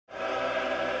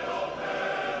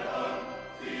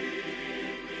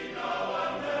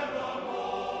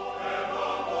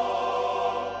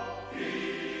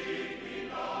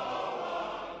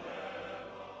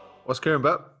What's current,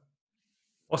 but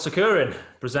What's occurring?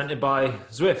 Presented by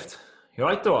Zwift. You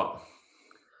like to what?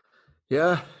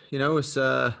 yeah, it's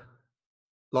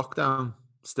lockdown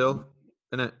still,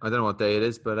 isn't it? I don't know what day it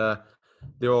is, but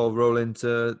they all roll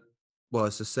into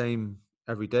it's the same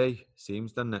every day,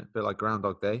 seems, doesn't it? A bit like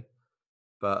Groundhog Day,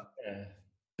 but Yeah.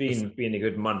 it's Been a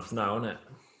good month now, isn't it?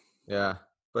 yeah,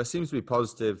 but it seems to be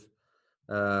positive.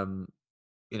 Um,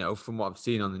 from what I've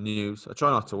seen on the news, I try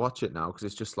not to watch it now because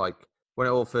it's just like when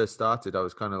it all first started, I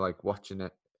was kind of like watching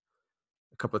it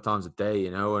a couple of times a day,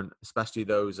 and especially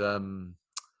those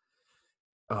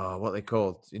what they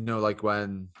called, like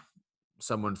when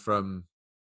someone from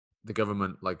the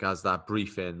government like has that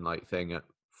briefing like thing at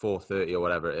 4:30 or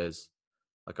whatever it is.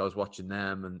 Like I was watching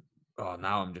them, and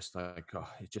now I'm just like,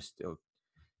 it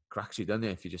cracks you, doesn't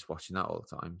it, if you're just watching that all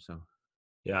the time. So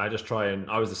Yeah, I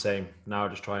was the same. Now I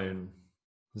just try and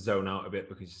zone out a bit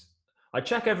because I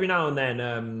check every now and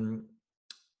then.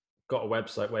 Got a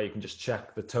website where you can just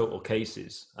check the total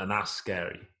cases, and that's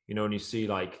scary. And you see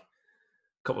like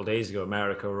a couple of days ago,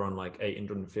 America were on like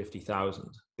 850,000.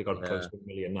 They got close yeah, to a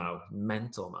million now.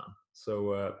 Mental, man.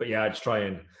 So, but yeah, I just try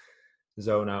and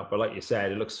zone out. But like you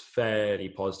said, it looks fairly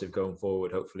positive going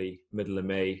forward. Hopefully, middle of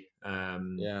May. yeah, A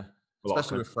lot of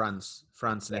especially with countries.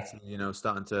 France and Yeah. Italy,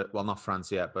 starting to, well, not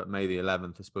France yet, but May the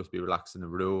 11th is supposed to be relaxing the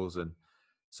rules. And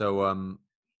so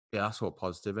yeah, that's all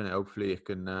positive, and hopefully it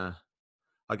can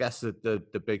I guess the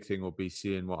big thing will be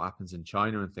seeing what happens in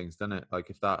China and things, doesn't it? Like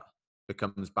if that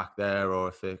becomes back there, or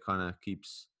if it kind of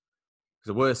keeps.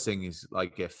 Because the worst thing is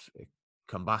like if it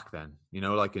come back, then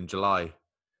like in July,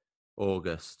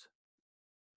 August,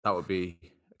 that would be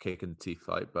a kick in the teeth,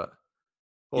 like. But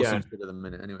all Yeah, seems good at the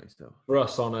minute, anyway. So for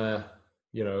us on a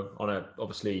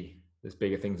obviously there's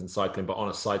bigger things in cycling, but on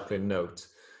a cycling note,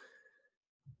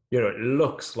 it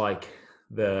looks like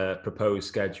the proposed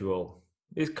schedule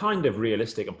is kind of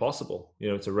realistic and possible.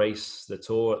 To race the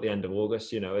Tour at the end of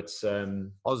August. It's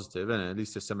positive, isn't it? At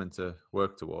least there's something to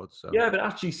work towards. So yeah, but it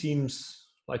actually seems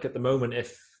like at the moment,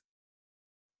 if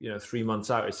 3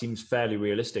 months out, it seems fairly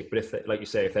realistic. But if, like you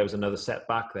say, if there was another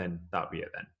setback, then that'd be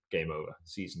it. Then game over,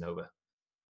 season over.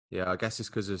 yeah, I guess it's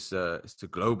because it's a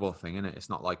global thing, isn't it? It's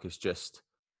not like it's just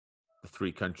the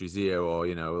three countries here, or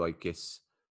like it's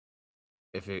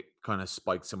if it kind of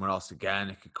spiked somewhere else again,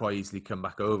 it could quite easily come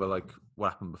back over, like what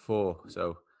happened before.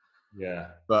 So, Yeah.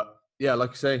 but yeah,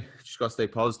 like I say, just got to stay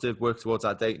positive, work towards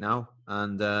that date now,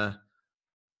 and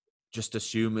just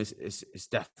assume it's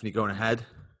definitely going ahead.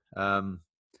 Um,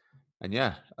 and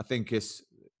yeah, I think it's,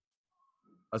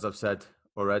 as I've said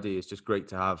already, it's just great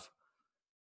to have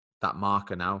that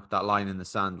marker now, that line in the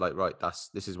sand. Like, right,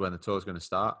 this is when the tour is going to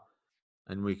start,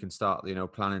 and we can start,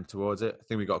 planning towards it. I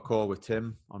think we got a call with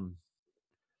Tim on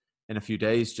in a few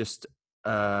days, just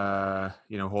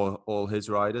all his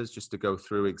riders, just to go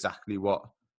through exactly what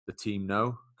the team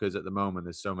know, because at the moment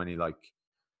there's so many like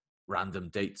random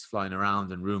dates flying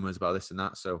around and rumors about this and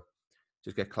that. So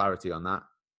just get clarity on that,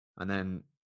 and then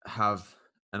have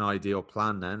an ideal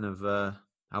plan then of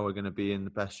how we're going to be in the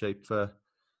best shape for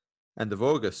end of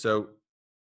August. So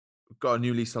we've got a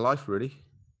new lease of life, really.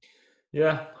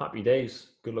 Yeah, happy days.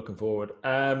 Good looking forward.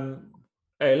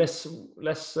 Hey,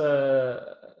 let's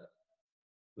uh,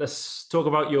 let's talk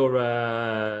about your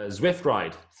Zwift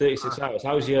ride. 36 Ah, hours.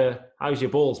 How's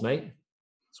your balls, mate?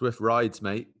 Swift rides,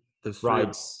 mate. There's three of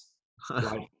Rides,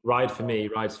 them. ride for me,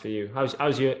 rides for you.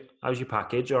 How's your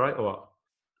package? All right, or what?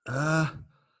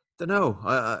 Don't know.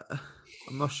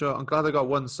 I'm not sure. I'm glad I got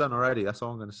one son already. That's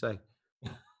all I'm going to say.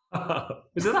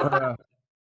 Is it that But bad?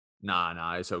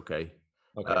 nah, it's okay.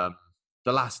 Okay. Um,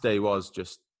 the last day was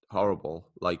just horrible.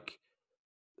 Like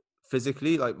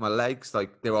physically, like my legs,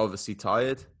 like they were obviously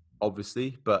tired,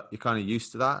 obviously, but you're kind of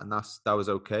used to that, and that was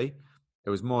okay. It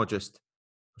was more just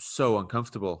so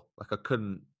uncomfortable. Like I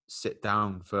couldn't sit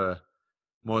down for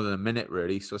more than a minute,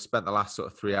 really. So I spent the last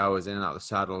sort of 3 hours in and out of the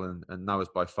saddle, and that was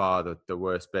by far the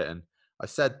worst bit. And I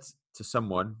said to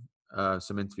someone,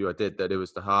 some interview I did, that it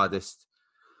was the hardest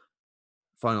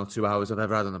final 2 hours I've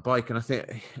ever had on the bike, and I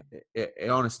think it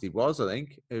honestly was. I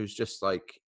think it was just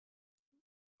like,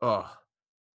 oh,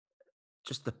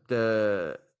 just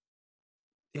the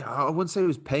yeah. I wouldn't say it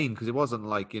was pain, because it wasn't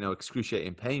like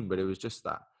excruciating pain, but it was just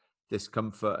that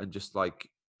discomfort and just like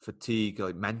fatigue,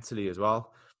 like mentally as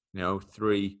well.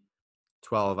 3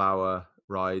 12-hour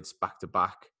rides back to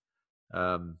back.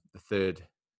 It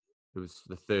was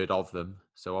the third of them,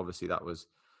 so obviously that was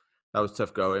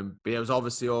tough going. But it was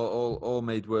obviously all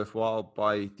made worthwhile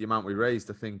by the amount we raised.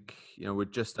 I think we're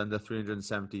just under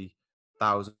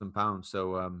 £370,000.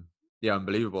 So yeah,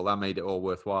 unbelievable. That made it all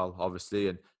worthwhile, obviously.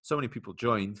 And so many people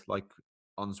joined. Like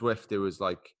on Zwift, it was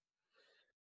like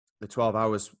the 12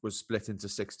 hours was split into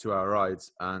 6 2-hour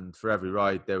rides, and for every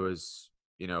ride there was,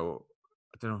 I don't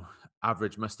know,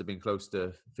 average must have been close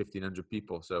to 1,500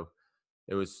 people. So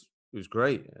it was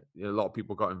great. A lot of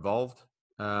people got involved,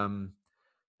 and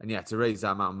yeah, to raise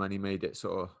that amount of money made it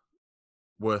sort of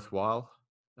worthwhile.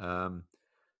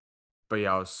 But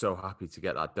yeah, I was so happy to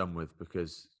get that done with,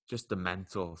 because just the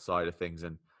mental side of things,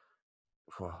 and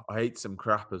I ate some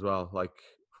crap as well. Like,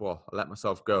 I let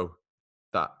myself go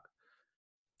that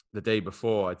the day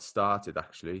before I'd started,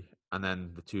 actually, and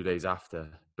then the 2 days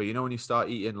after. But when you start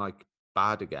eating like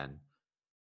bad again,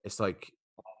 it's like,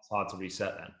 It's hard to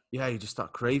reset then. yeah, you just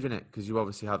start craving it because you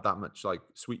obviously have that much like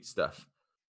sweet stuff.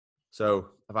 So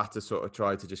I've had to sort of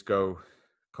try to just go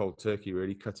cold turkey,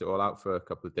 really cut it all out for a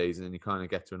couple of days, and then you kind of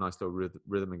get to a nice little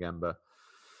rhythm again. But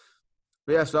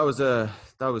yeah, so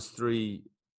that was 3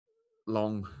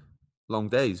 long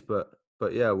days, but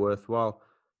yeah, worthwhile.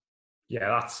 Yeah,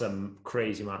 that's some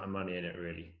crazy amount of money in it,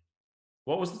 really.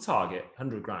 What was the target?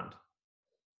 100 grand.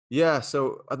 Yeah,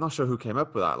 so I'm not sure who came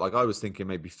up with that. Like, I was thinking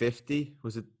maybe 50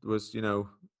 was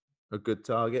a good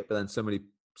target, but then somebody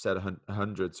said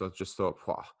 100, so I just thought,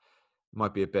 it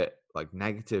might be a bit like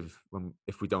negative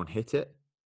if we don't hit it.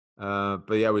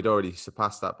 But yeah, we'd already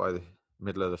surpassed that by the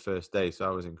middle of the first day, so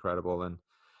that was incredible. And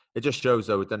it just shows,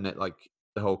 though, doesn't it, like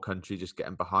the whole country just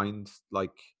getting behind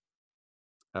like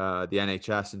the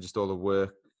NHS and just all the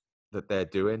work that they're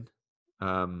doing.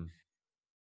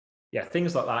 Yeah,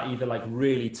 things like that either like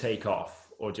really take off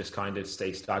or just kind of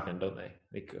stay stagnant, don't they?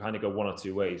 They kind of go one or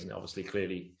two ways, and it obviously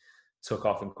clearly took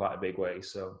off in quite a big way.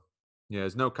 So Yeah,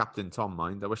 there's no Captain Tom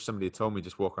mind. I wish somebody had told me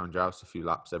just walk around your house a few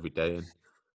laps every day and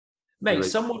mate, you're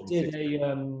someone did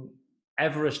a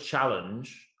Everest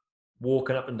challenge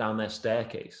walking up and down their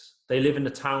staircase. They live in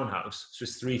a townhouse, so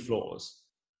it's 3 floors,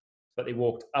 but they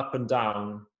walked up and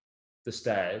down the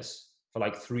stairs for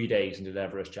like 3 days and did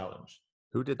Everest challenge.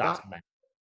 Who did That's that? mental.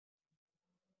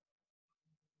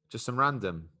 Just some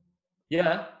random.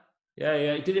 Yeah,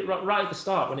 yeah. He did it right at the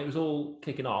start when it was all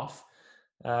kicking off.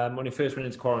 When he first went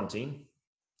into quarantine,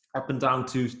 up and down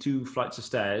 2 flights of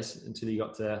stairs until he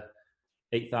got to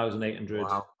 8,800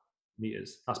 Wow.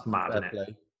 meters. That's mad, Fair isn't it?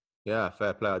 play. Yeah,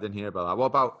 fair play. I didn't hear about that. What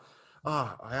about,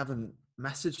 I haven't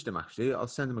messaged him, actually. I'll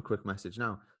send him a quick message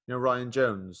now. Ryan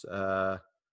Jones,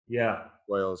 Yeah.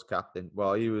 Wales captain.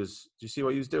 Well, do you see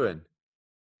what he was doing?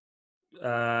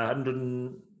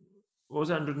 100, what was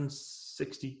it,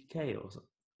 160K or something?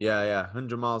 Yeah.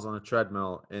 100 miles on a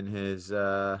treadmill in his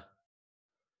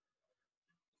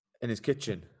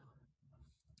kitchen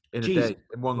in a Jesus day,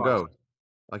 in one Christ. go.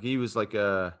 Like, he was like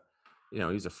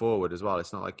he's a forward as well.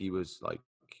 It's not like he was like,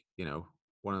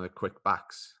 one of the quick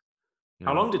backs,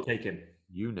 How long did it take him?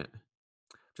 unit.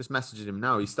 Just messaging him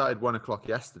now. He started 1:00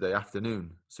 yesterday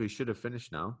afternoon, so he should have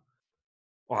finished now.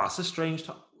 Oh, that's a strange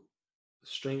time.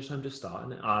 Strange time to start,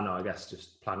 isn't it? Oh no, I guess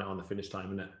just plan it on the finish time,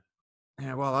 isn't it?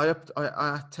 Yeah, well, I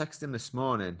texted him this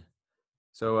morning.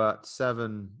 So at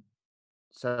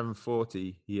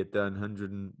 7:40, he had done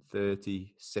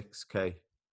 136K.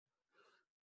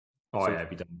 Oh So yeah,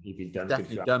 he'd be done.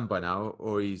 definitely done by now,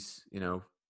 or he's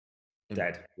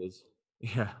Dead.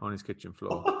 yeah, on his kitchen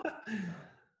floor.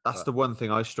 That's the one thing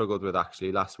I struggled with,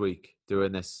 actually, last week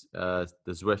doing this. The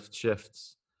Zwift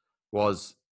shifts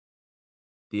was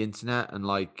the internet and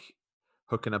like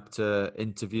hooking up to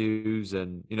interviews,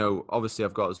 and obviously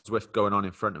I've got Zwift going on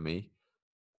in front of me,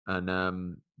 and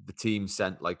the team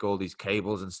sent like all these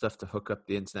cables and stuff to hook up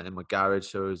the internet in my garage,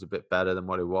 so it was a bit better than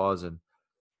what it was.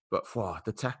 But for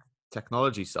the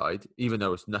technology side, even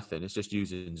though it's nothing, it's just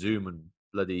using Zoom and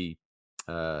bloody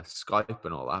Skype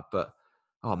and all that. But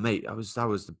oh mate, that was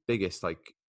the biggest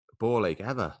like ball ache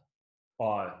ever.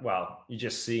 Oh well, you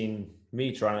just seen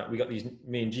me trying.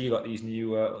 Me and G got these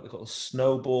new what they call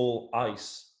snowball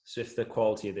ice. So if the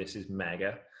quality of this is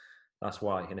mega, that's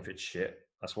why. And if it's shit,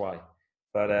 that's why.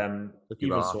 But Took you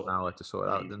even about half sort an hour to sort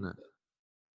it out, didn't it?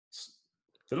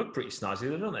 they look pretty snazzy,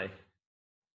 don't they?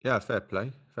 Yeah, fair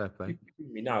play, fair play.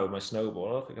 Me now with my snowball,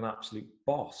 I look like an absolute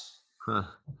boss. Huh.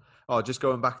 Oh, just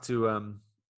going back to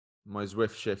my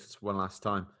Zwift shifts one last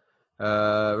time.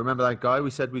 Remember that guy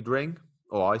we said we'd ring?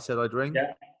 Or I said I'd ring?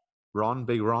 Yeah. Ron,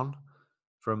 big Ron,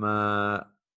 from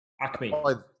Acme.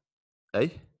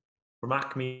 Hey? From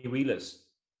Acme Wheelers.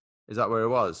 Is that where it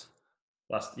was?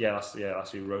 That's who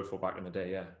he rode for back in the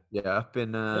day, yeah. Yeah, up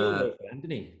in Dale rode for him,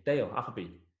 didn't he? Dale Appleby.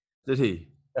 Did he?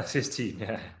 That's his team,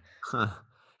 yeah. But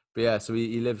yeah, so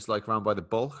he lives like around by the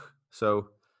Bulk.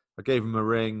 So I gave him a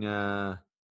ring, I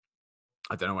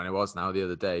don't know when it was now, the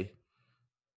other day.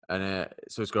 And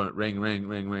so it's going ring, ring,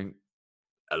 ring, ring.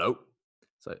 Hello?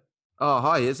 It's like, oh,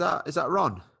 hi, is that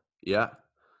Ron? Yeah.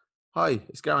 Hi,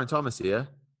 it's Garen Thomas here.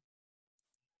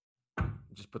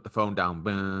 just put the phone down.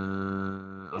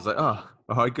 I was like, oh,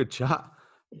 all right, good chat.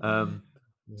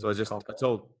 So I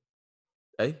told,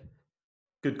 hey,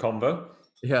 Good combo.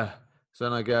 yeah. So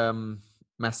then I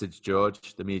messaged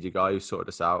George, the media guy who sorted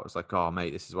us out. I was like, oh,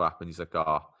 mate, this is what happened. He's like,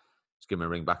 oh, just give me a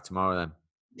ring back tomorrow then.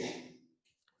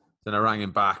 Then I rang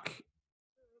him back.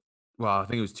 Well, I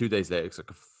think it was 2 days later because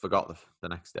I forgot the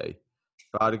next day.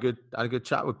 But I had a good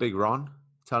chat with Big Ron,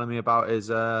 telling me about his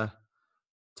 12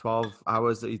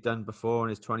 hours that he'd done before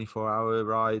and his 24-hour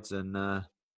rides. And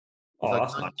he's like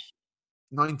That's nice.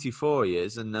 94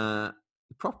 years and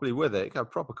properly with it. Got a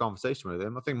proper conversation with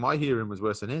him. I think my hearing was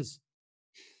worse than his.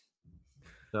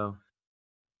 So,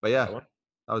 but yeah,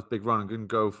 that was Big Ron. I'm going to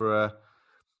go for a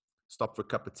stop for a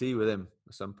cup of tea with him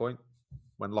at some point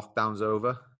when lockdown's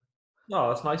over. No,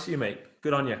 that's nice of you, mate.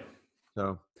 Good on you.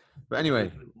 So, but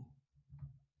anyway,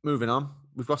 moving on.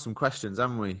 We've got some questions,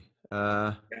 haven't we?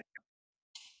 I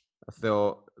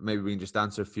thought maybe we can just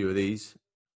answer a few of these.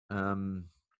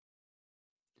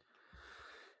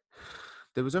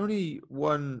 There was only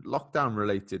one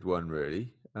lockdown-related one,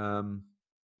 really. I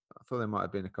thought there might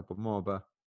have been a couple more, but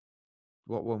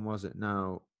what one was it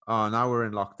now? Oh, now we're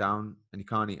in lockdown and you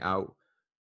can't eat out.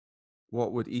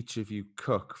 What would each of you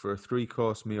cook for a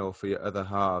 3-course meal for your other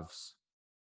halves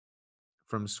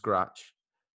from scratch?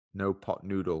 No pot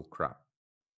noodle crap.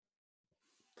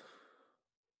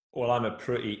 Well, I'm a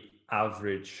pretty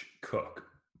average cook.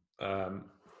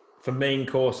 For main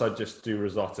course, I'd just do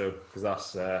risotto because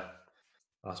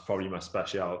that's probably my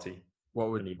specialty. What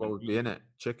would be in it?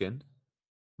 Chicken,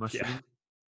 mushroom, yeah,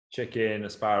 chicken,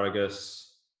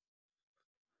 asparagus,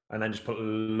 and then just put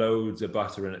loads of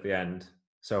butter in at the end.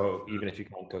 So even if you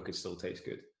can't cook, it still tastes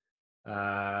good.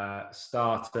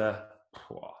 Starter, I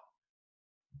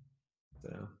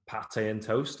don't know, pate and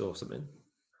toast or something.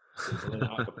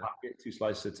 Like a packet, 2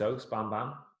 slices of toast, bam,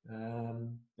 bam.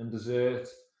 And dessert.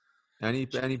 Any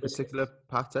particular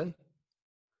pate?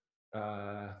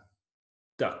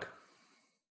 Duck.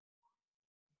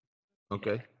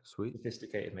 Okay, sweet.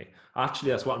 Sophisticated, mate.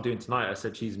 Actually, that's what I'm doing tonight. I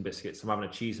said cheese and biscuits. I'm having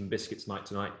a cheese and biscuits night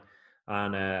tonight.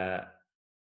 And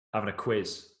having a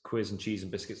quiz and cheese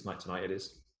and biscuits night tonight it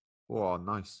is. Oh,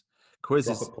 nice.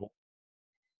 Quizzes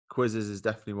is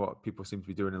definitely what people seem to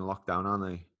be doing in lockdown, aren't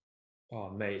they? Oh,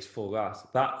 mate, it's full gas.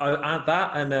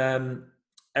 And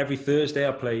every Thursday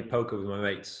I play poker with my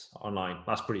mates online.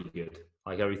 That's pretty good.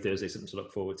 Like every Thursday, something to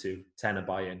look forward to. Tenner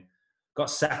buy-in. Got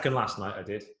second last night. I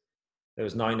did. There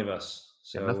was 9 of us.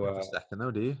 So nothing for second,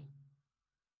 though, do you?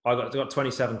 I got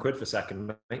 27 quid for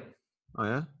second, mate. Oh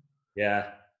yeah.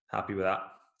 Yeah, happy with that.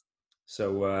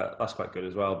 So that's quite good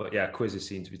as well. But yeah, quizzes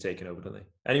seem to be taking over, don't they?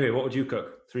 Anyway, what would you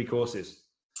cook? 3 courses.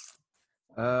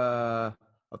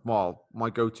 Well, my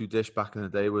go-to dish back in the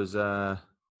day was a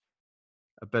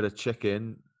bit of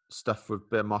chicken stuffed with a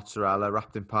bit of mozzarella,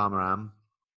 wrapped in Parma ham.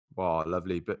 Wow,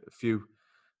 lovely. But a few.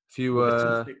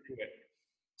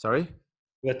 Sorry?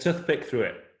 With a toothpick through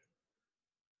it.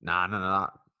 Nah, none of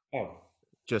that. Oh.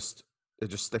 It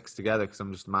just sticks together because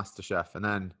I'm just a master chef. And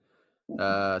then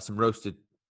some roasted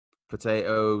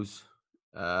potatoes.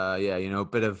 A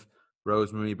bit of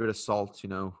rosemary, a bit of salt,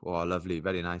 Oh, lovely.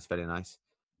 Very nice, very nice.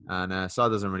 And Sal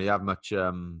doesn't really have much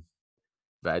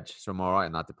veg, so I'm all right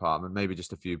in that department. Maybe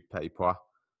just a few petit pois,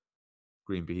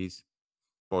 green peas,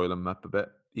 boil them up a bit.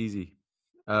 Easy.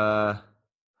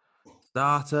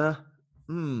 Starter.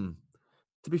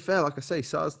 To be fair, like I say,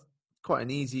 Sal's quite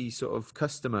an easy sort of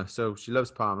customer, so she loves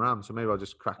Parma ham. So maybe I'll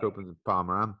just crack open the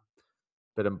Parma ham.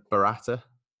 Bit of burrata.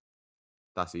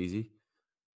 That's easy.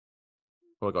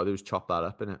 All I got to do is chop that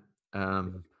up, innit?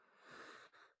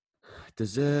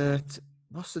 Dessert.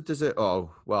 What's the dessert?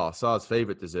 Oh, well, Sal's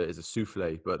favourite dessert is a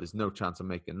souffle, but there's no chance of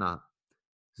making that.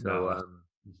 So,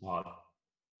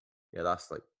 yeah,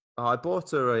 that's like... Oh, I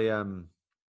bought her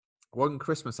one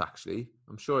Christmas, actually.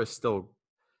 I'm sure it's still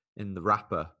in the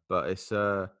wrapper, but it's...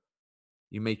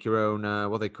 you make your own,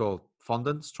 what they call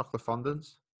fondants, chocolate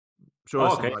fondants. I'm sure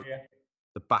it's in,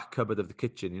 the back cupboard of the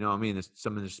kitchen, you know what I mean? There's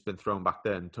something that's just been thrown back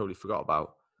there and totally forgot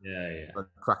about. Yeah. But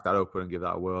crack that open and give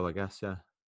that a whirl, I guess, yeah.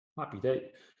 Happy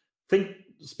day.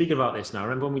 Speaking about this now,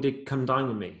 remember when we did Come Dine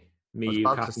With Me? I was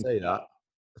about to say that.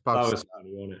 That was funny,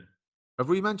 wasn't it? Have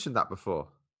we mentioned that before?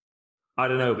 I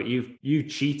don't know, but you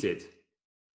cheated.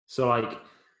 So like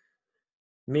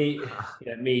me,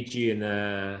 G, and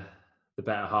the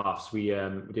better halves, we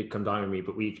did Come Dine With Me,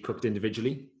 but we cooked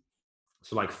individually.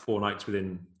 So like 4 nights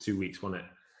within 2 weeks, wasn't it?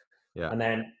 Yeah. And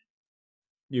then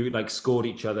you like scored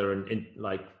each other and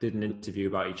did an interview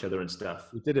about each other and stuff.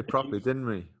 We did it properly, didn't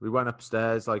we? We went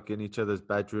upstairs, like in each other's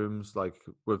bedrooms, like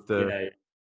with the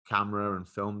camera and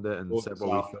filmed it and said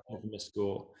what we thought.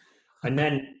 Score. And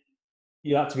then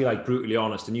you had to be like brutally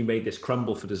honest, and you made this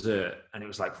crumble for dessert, and it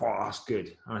was like, oh, that's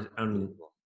good. And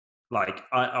like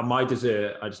on my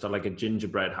dessert, I just had like a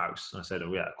gingerbread house, and I said,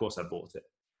 oh yeah, of course I bought it.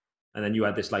 And then you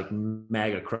had this like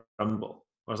mega crumble.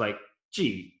 I was like,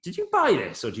 gee, did you buy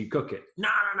this or did you cook it? No,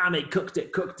 no, no, mate, cooked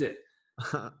it.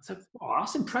 It's like, oh,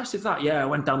 that's impressive. That, yeah, I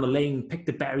went down the lane, picked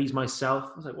the berries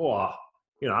myself. I was like, oh,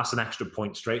 that's an extra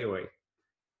point straight away.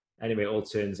 Anyway, it all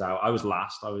turns out I was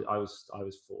last. I was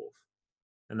fourth.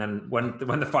 And then when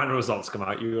the final results come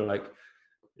out, you were like,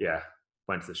 yeah,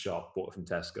 went to the shop, bought it from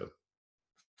Tesco,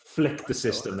 flicked the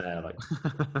system there, like.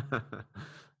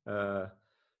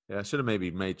 Yeah, I should have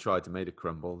maybe tried to make it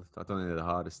crumble. I don't think they're the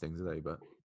hardest things, are they? But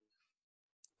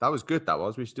that was good. That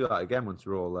was. We should do that again once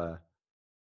we're all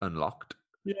unlocked.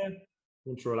 Yeah,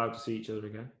 once we're allowed to see each other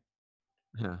again.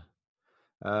 Yeah.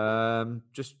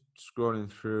 Just scrolling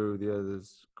through the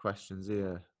others' questions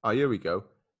here. Oh, here we go.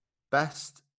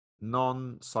 Best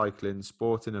non-cycling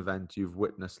sporting event you've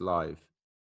witnessed live?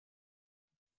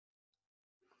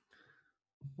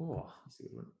 Oh, that's a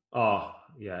good one. Oh,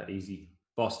 yeah, easy.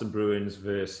 Boston Bruins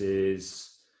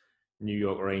versus New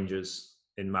York Rangers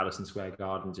in Madison Square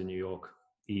Gardens in New York.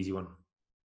 Easy one.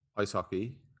 Ice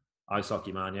hockey. Ice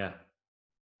hockey, man, yeah.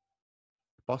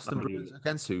 Boston Bruins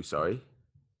against who, sorry?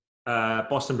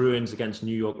 Boston Bruins against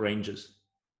New York Rangers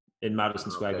in Madison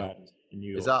Square Gardens in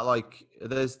New York. Is that like,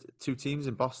 there's two teams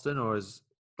in Boston, or is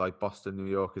like Boston,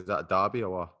 New York, is that a derby or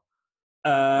what?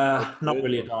 Not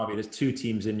really a derby. There's two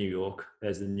teams in New York.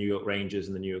 There's the New York Rangers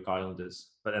and the New York Islanders.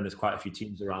 But then there's quite a few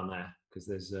teams around there because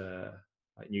there's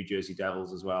like New Jersey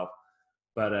Devils as well.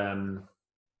 But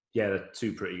yeah, they're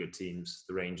two pretty good teams,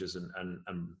 the Rangers and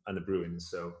the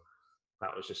Bruins. So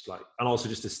that was just like, and also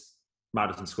just this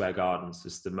Madison Square Gardens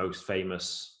is the most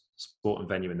famous sporting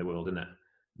venue in the world, isn't it?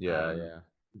 Yeah, yeah.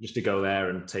 Just to go there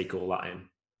and take all that in,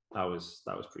 that was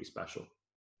pretty special.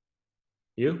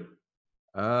 You?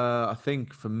 I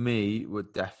think for me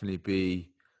would definitely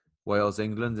be Wales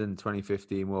England in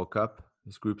 2015 World Cup,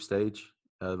 this group stage,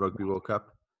 Rugby World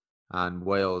Cup, and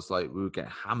Wales, like, we would get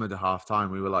hammered at half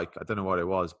time. We were like, I don't know what it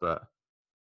was, but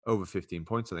over 15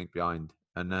 points I think behind,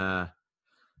 and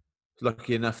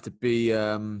lucky enough to be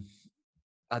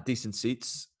at decent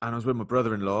seats, and I was with my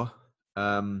brother-in-law,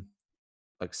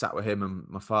 like sat with him and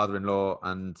my father-in-law,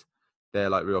 and they're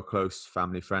like real close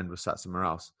family friend was sat somewhere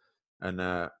else,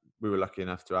 and we were lucky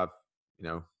enough to have,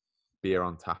 beer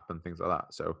on tap and things like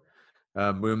that. So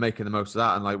we were making the most of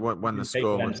that. And like when the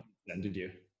score was, then, did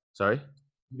you? Sorry?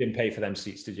 You didn't pay for them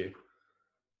seats, did you?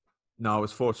 No, I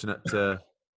was fortunate to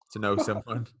know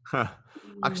someone.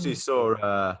 Actually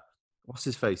saw what's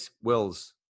his face?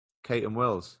 Wills. Kate and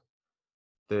Wills.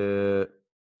 The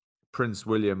Prince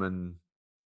William and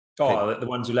Kate. The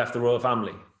ones who left the royal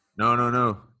family. No.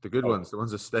 The good ones, the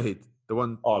ones that stayed. The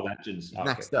one legends.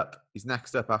 Next up. He's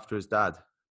next up after his dad.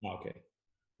 Okay.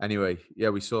 Anyway, yeah,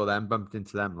 we saw them, bumped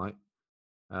into them, like,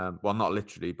 well, not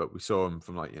literally, but we saw them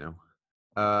from, like,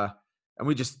 and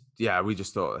we just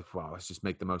thought, wow, let's just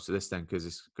make the most of this then, because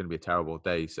it's going to be a terrible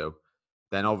day. So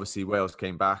then obviously Wales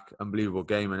came back, unbelievable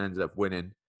game, and ended up winning.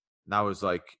 And that was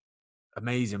like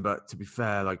amazing. But to be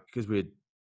fair, like, because we had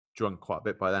drunk quite a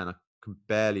bit by then, I can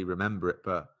barely remember it,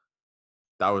 but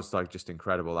that was like just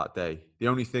incredible that day. The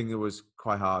only thing that was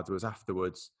quite hard was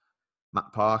afterwards,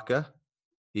 Matt Parker,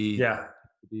 he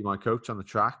be my coach on the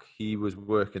track. He was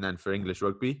working then for English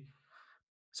Rugby.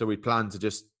 So we planned to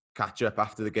just catch up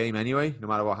after the game anyway, no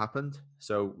matter what happened.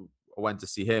 So I went to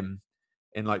see him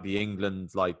in like the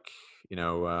England, like,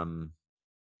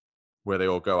 where they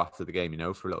all go after the game,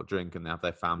 for a little drink, and they have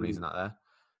their families and that there.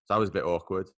 So that was a bit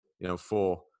awkward,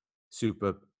 4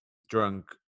 super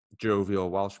drunk,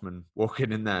 jovial Welshmen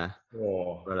walking in there.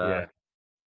 But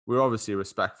we were obviously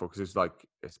respectful because it's a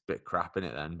bit crap in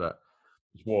it then, but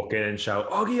just walk in and shout,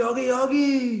 Oggy, Oggy,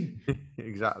 Oggy.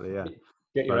 Exactly, yeah.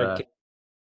 Get your head kicked.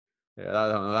 Yeah,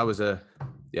 that was I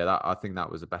think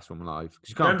that was the best one live.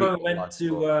 You can't remember we went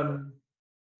to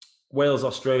Wales,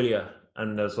 Australia,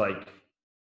 and there's like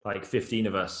 15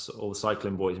 of us, all the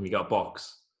cycling boys, and we got a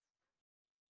box.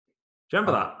 Do you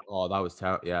remember that? Oh, that was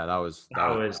terrible. Yeah, that was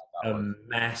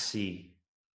messy.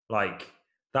 Like,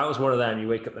 that was one of them. You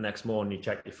wake up the next morning, you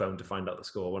check your phone to find out the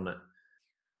score, wasn't it?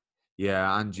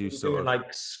 Yeah, and you sort of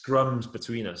like scrums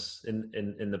between us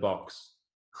in the box,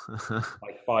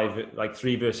 like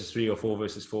 3 versus 3 or 4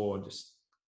 versus 4, and just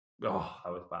that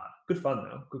was bad. Good fun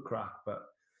though, good crack. But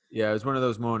yeah, it was one of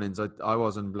those mornings. I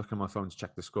wasn't looking at my phone to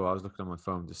check the score. I was looking at my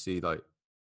phone to see like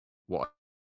what,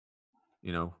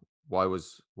 why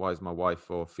is my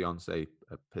wife or fiance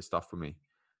pissed off with me?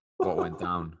 What went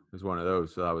down? It was one of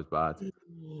those. So that was bad. I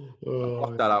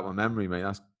blocked that out of my memory,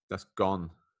 mate. That's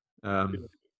gone.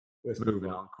 Let's move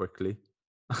Moving on. on quickly.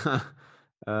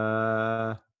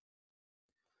 uh,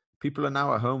 People are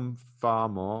now at home far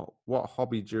more. What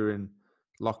hobby during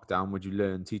lockdown would you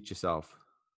learn, teach yourself?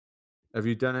 Have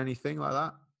you done anything like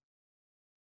that?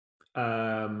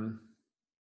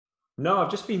 No,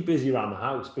 I've just been busy around the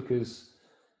house because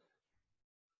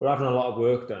we're having a lot of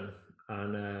work done,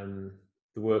 and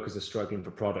the workers are struggling for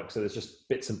products. So there's just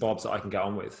bits and bobs that I can get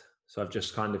on with. So I've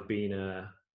just kind of been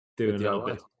Bit doing little DIY.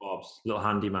 bits and bobs, little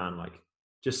handyman, like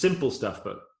just simple stuff,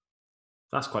 but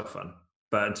that's quite fun.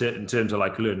 But in terms of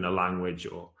like learning a language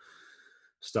or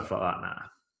stuff like that, nah.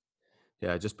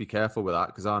 Yeah, just be careful with that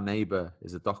because our neighbour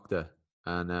is a doctor,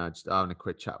 and just having a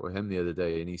quick chat with him the other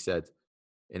day, and he said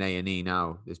in A&E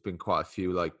now there's been quite a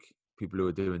few like people who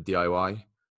are doing DIY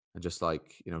and just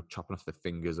like chopping off their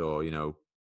fingers or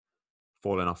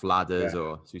falling off ladders, Yeah.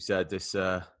 or so he said this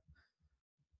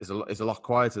is a lot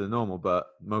quieter than normal, but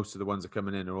most of the ones that are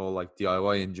coming in are all like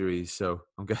DIY injuries. So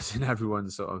I'm guessing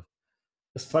everyone's sort of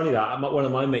It's funny that one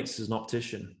of my mates is an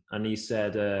optician, and he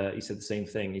said the same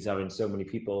thing. He's having so many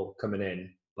people coming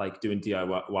in, like doing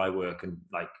DIY work and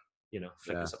like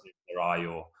flicking yeah. something in their eye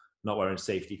or not wearing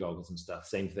safety goggles and stuff.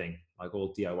 Same thing, like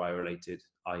all DIY related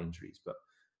eye injuries. But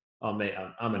oh mate,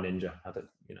 I'm a ninja.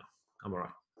 I'm all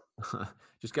right.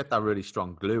 Just get that really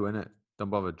strong glue in it. Don't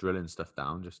bother drilling stuff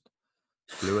down. Just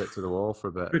glue it to the wall for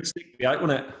a bit. Good stick me out,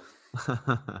 wasn't it?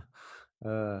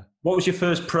 uh, What was your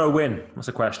first pro win? That's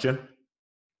a question.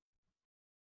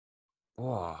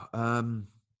 oh, I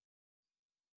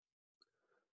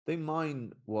think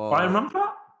mine Bayern was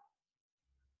Rampart?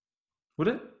 Would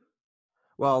it?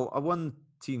 well. I won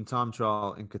team time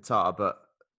trial in Qatar, but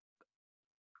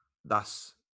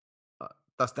that's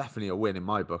that's definitely a win in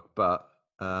my book. But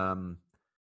I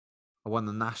won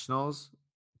the nationals,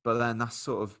 but then that's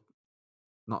sort of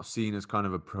not seen as kind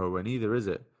of a pro win either, is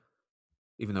it?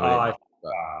 Even though it is. But,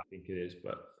 I think it is,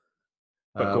 but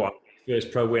go uh, on.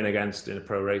 First pro win against in a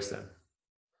pro race then.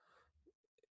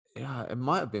 yeah, it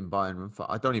might have been Bayern Munich.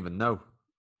 I don't even know.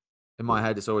 In my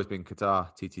head, it's always been Qatar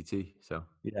TTT. So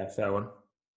Yeah, fair one.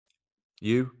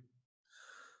 you?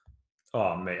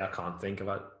 Oh mate, I can't think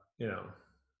about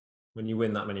when you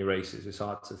win that many races, it's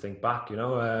hard to think back.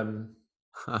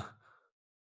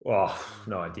 Oh,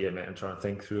 no idea, mate. I'm trying to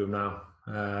think through them now.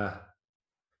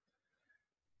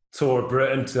 Tour of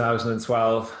Britain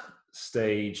 2012,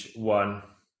 stage one.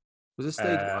 Was it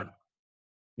stage one?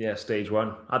 Yeah, stage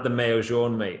one. I had the Mayo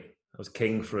Jaune, mate. I was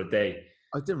king for a day.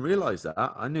 I didn't realise that.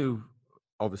 I knew,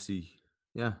 obviously,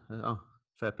 yeah. Oh,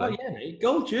 fair Oh play. yeah, mate.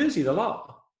 Gold jersey, the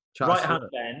lot. Chat us Right through hand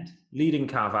it. bend, leading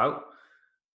cav out.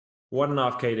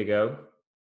 1.5K to go.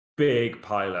 Big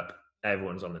pile up.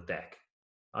 Everyone's on the deck.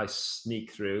 I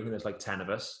sneak through, and there's like 10 of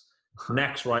us.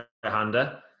 Next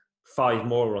right-hander, 5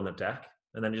 more are on the deck,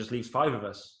 and then it just leaves 5 of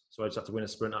us. So I just have to win a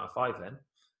sprint out of 5 then.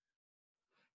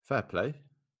 Fair play.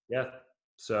 Yeah.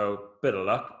 So bit of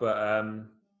luck, but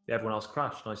everyone else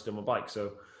crashed, and I stood on my bike.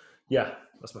 So yeah,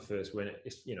 that's my first win.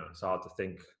 It's it's hard to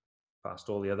think past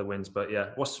all the other wins, but yeah.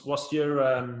 What's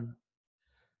your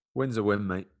Win's a win,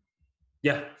 mate.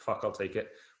 yeah? Fuck, I'll take it.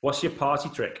 What's your party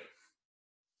trick?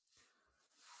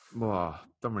 Well,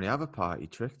 don't really have a party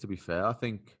trick, to be fair. I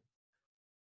think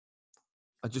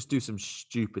I just do some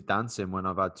stupid dancing when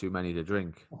I've had too many to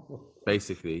drink.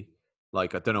 Basically,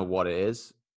 like I don't know what it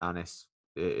is, and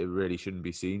it really shouldn't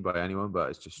be seen by anyone, but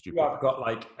it's just stupid. You have got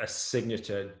like a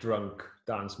signature drunk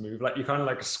dance move. Like you kind of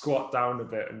like squat down a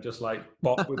bit and just like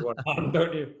bop with one hand,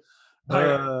 don't you?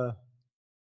 Like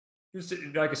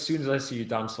as soon as I see you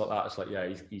dance like that, it's like yeah,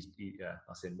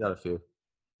 that's him. Got a few.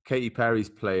 Katy Perry's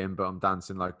playing, but I'm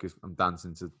dancing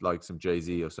to like some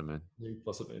Jay-Z or something.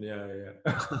 Or something, yeah.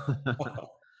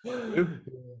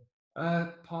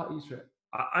 Party trick.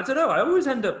 I don't know. I always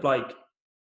end up like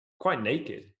quite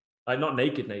naked. Like not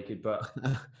naked, but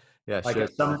yeah, like sure.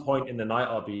 at some point in the night,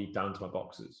 I'll be down to my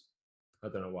boxers. I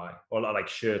don't know why. Or like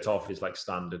shirt off is like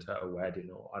standard at a wedding,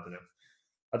 or I don't know.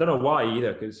 I don't know why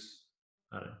either, because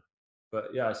I don't know. But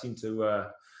yeah, I seem to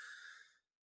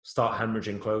start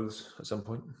hemorrhaging clothes at some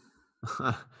point.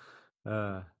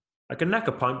 I can neck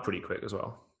a pint pretty quick as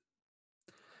well.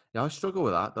 Yeah, I struggle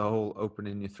with that, the whole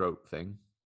opening your throat thing.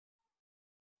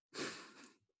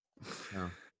 Yeah.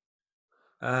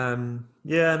 I'm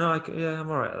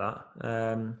all right at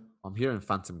that. I'm hearing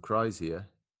phantom cries here.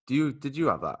 Did you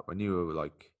have that when you were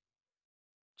like?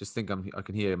 Just think I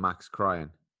can hear Max crying,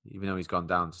 even though he's gone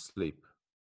down to sleep.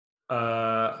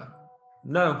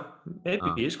 No,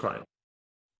 maybe he is crying.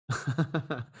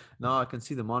 No, I can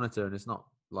see the monitor and it's not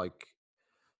like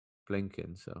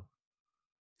blinking. So,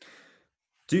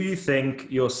 do you think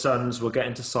your sons will get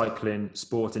into cycling,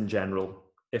 sport in general?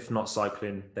 If not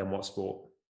cycling, then what sport?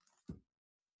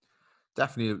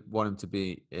 definitely want him to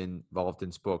be involved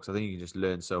in sport, because I think you can just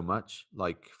learn so much,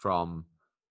 like from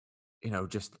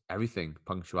just everything: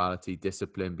 punctuality,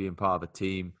 discipline, being part of a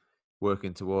team,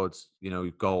 working towards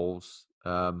goals.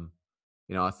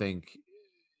 I think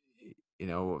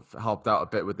I've helped out a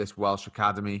bit with this Welsh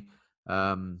academy.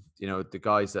 The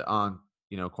guys that aren't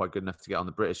quite good enough to get on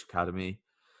the British academy.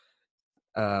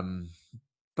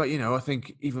 But I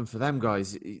think even for them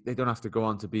guys, they don't have to go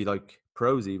on to be like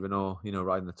pros even, or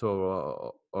riding the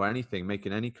tour or anything,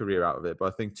 making any career out of it.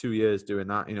 But I think 2 years doing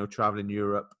that, traveling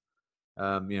Europe,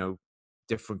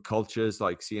 different cultures,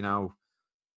 like seeing how,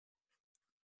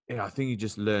 I think you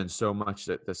just learn so much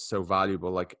that's so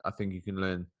valuable. Like I think you can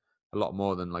learn a lot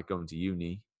more than like going to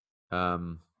uni.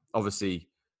 Obviously,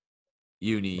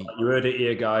 uni. You heard it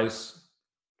here, guys.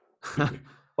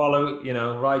 Follow,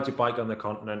 ride your bike on the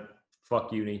continent.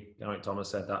 Fuck uni. Geraint Thomas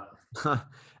said that.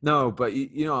 No, but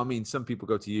I mean, some people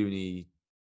go to uni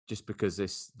just because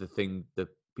it's the thing that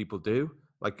people do.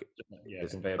 Like,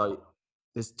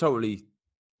 it's totally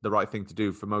the right thing to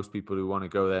do for most people who want to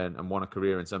go there and want a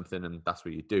career in something, and that's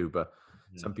what you do. But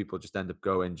some people just end up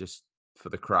going just for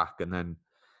the crack, and then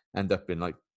end up in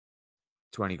like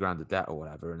 20 grand of debt or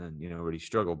whatever, and then really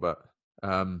struggle. But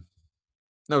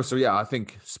no, so yeah, I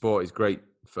think sport is great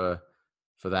for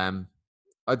them.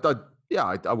 I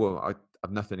will. I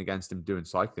have nothing against him doing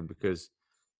cycling, because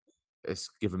it's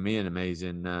given me an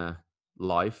amazing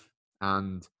life,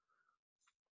 and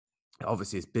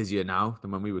obviously it's busier now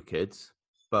than when we were kids,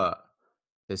 but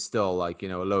there's still like a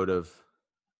load of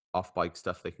off-bike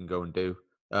stuff they can go and do,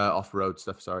 off-road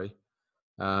stuff. Sorry,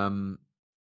 when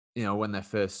they're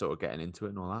first sort of getting into it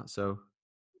and all that. So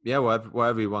yeah,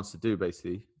 whatever he wants to do,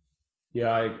 basically.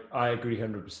 Yeah, I agree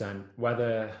 100%.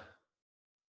 Whether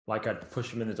like I'd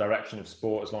push him in the direction of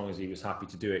sport as long as he was happy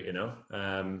to do it,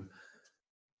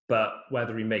 but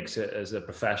whether he makes it as a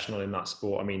professional in that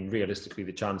sport, I mean, realistically,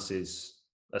 the chances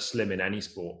are slim in any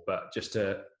sport, but just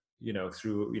to,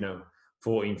 through,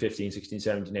 14, 15, 16,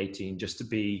 17, 18, just to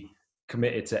be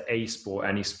committed to a sport,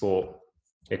 any sport,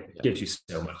 it gives you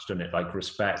so much, doesn't it? Like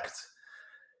respect,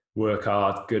 work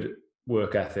hard, good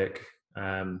work ethic.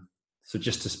 So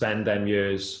just to spend them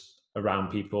years around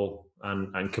people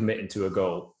and committing to a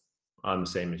goal, I'm the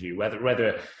same as you.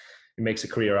 Whether he makes a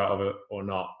career out of it or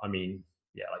not, I mean,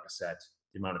 yeah, like I said,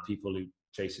 the amount of people who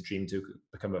chase a dream to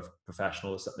become a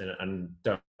professional or something and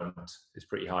don't is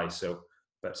pretty high. So,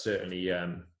 but certainly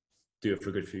do it for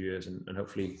a good few years and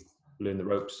hopefully learn the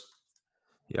ropes.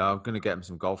 Yeah, I'm going to get him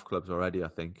some golf clubs already, I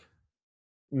think.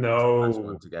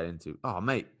 No. To get into. Oh,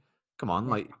 mate, come on.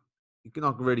 Like, you're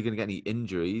not really going to get any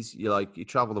injuries. You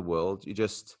travel the world. You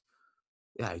just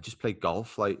play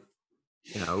golf. Like,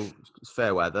 it's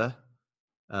fair weather.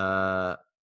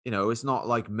 It's not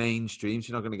like mainstream. So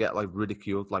you're not going to get like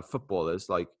ridiculed like footballers,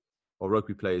 like, or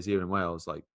rugby players here in Wales.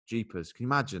 Like, jeepers. Can you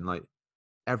imagine, like,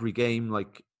 every game,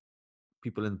 like,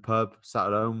 people in the pub sat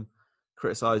at home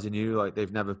criticizing you, like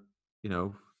they've never,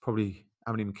 probably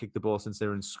haven't even kicked the ball since they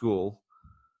were in school.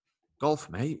 Golf,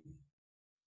 mate.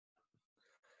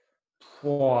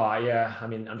 Oh, yeah. I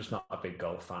mean, I'm just not a big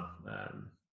golf fan.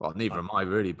 Well, neither am I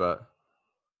really, but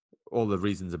all the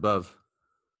reasons above.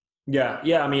 Yeah.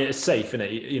 I mean, it's safe, isn't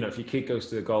it? If your kid goes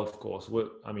to the golf course,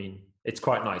 I mean, it's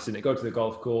quite nice, isn't it? Go to the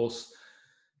golf course.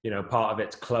 Part of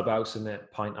it's clubhouse, isn't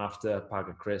it? Pint after, bag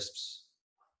of crisps,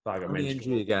 bag of The only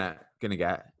injury you're gonna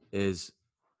get is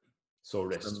sore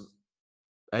wrist.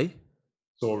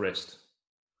 Sore wrist.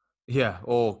 Yeah,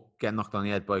 or get knocked on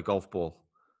the head by a golf ball.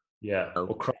 Yeah,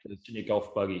 or crash in your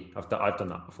golf buggy. I've done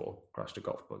that before. Crashed a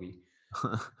golf buggy.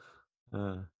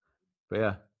 But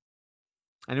yeah.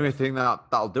 Anyway, I think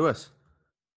that'll do us.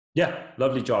 Yeah,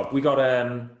 lovely job. We got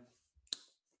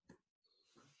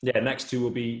next two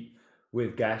will be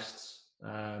with guests.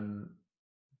 So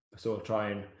we'll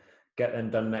try and get them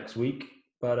done next week.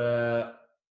 But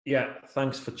yeah,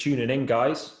 thanks for tuning in,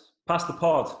 guys. Pass the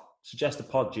pod. Suggest a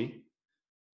pod, G.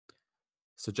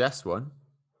 Suggest one.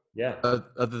 Yeah.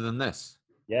 Other than this.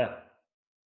 Yeah.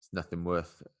 It's nothing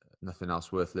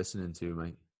else worth listening to,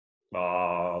 mate.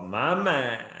 Oh, my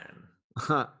man.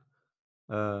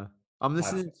 I'm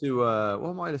listening to what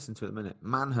am I listening to at the minute?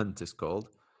 Manhunt is called.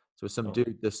 So some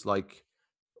dude that's like,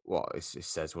 it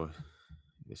says what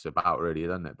it's about really,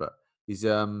 doesn't it? But he's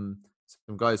some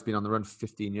guy's been on the run for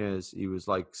 15 years. He was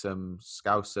like some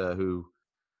Scouser who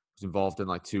was involved in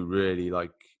like 2 really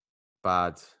like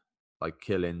bad like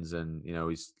killings, and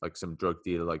he's like some drug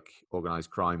dealer, like organized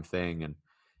crime thing, and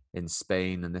in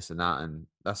Spain and this and that, and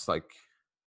that's like,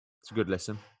 it's a good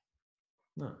listen.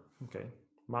 No, okay.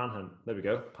 Manhunt. There we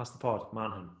go. Pass the pod.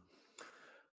 Manhunt.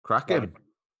 Crack him.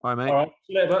 All right, mate. All right.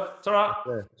 See you later, bud. It's all right.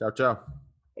 Yeah. Ciao, ciao.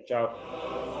 Ciao.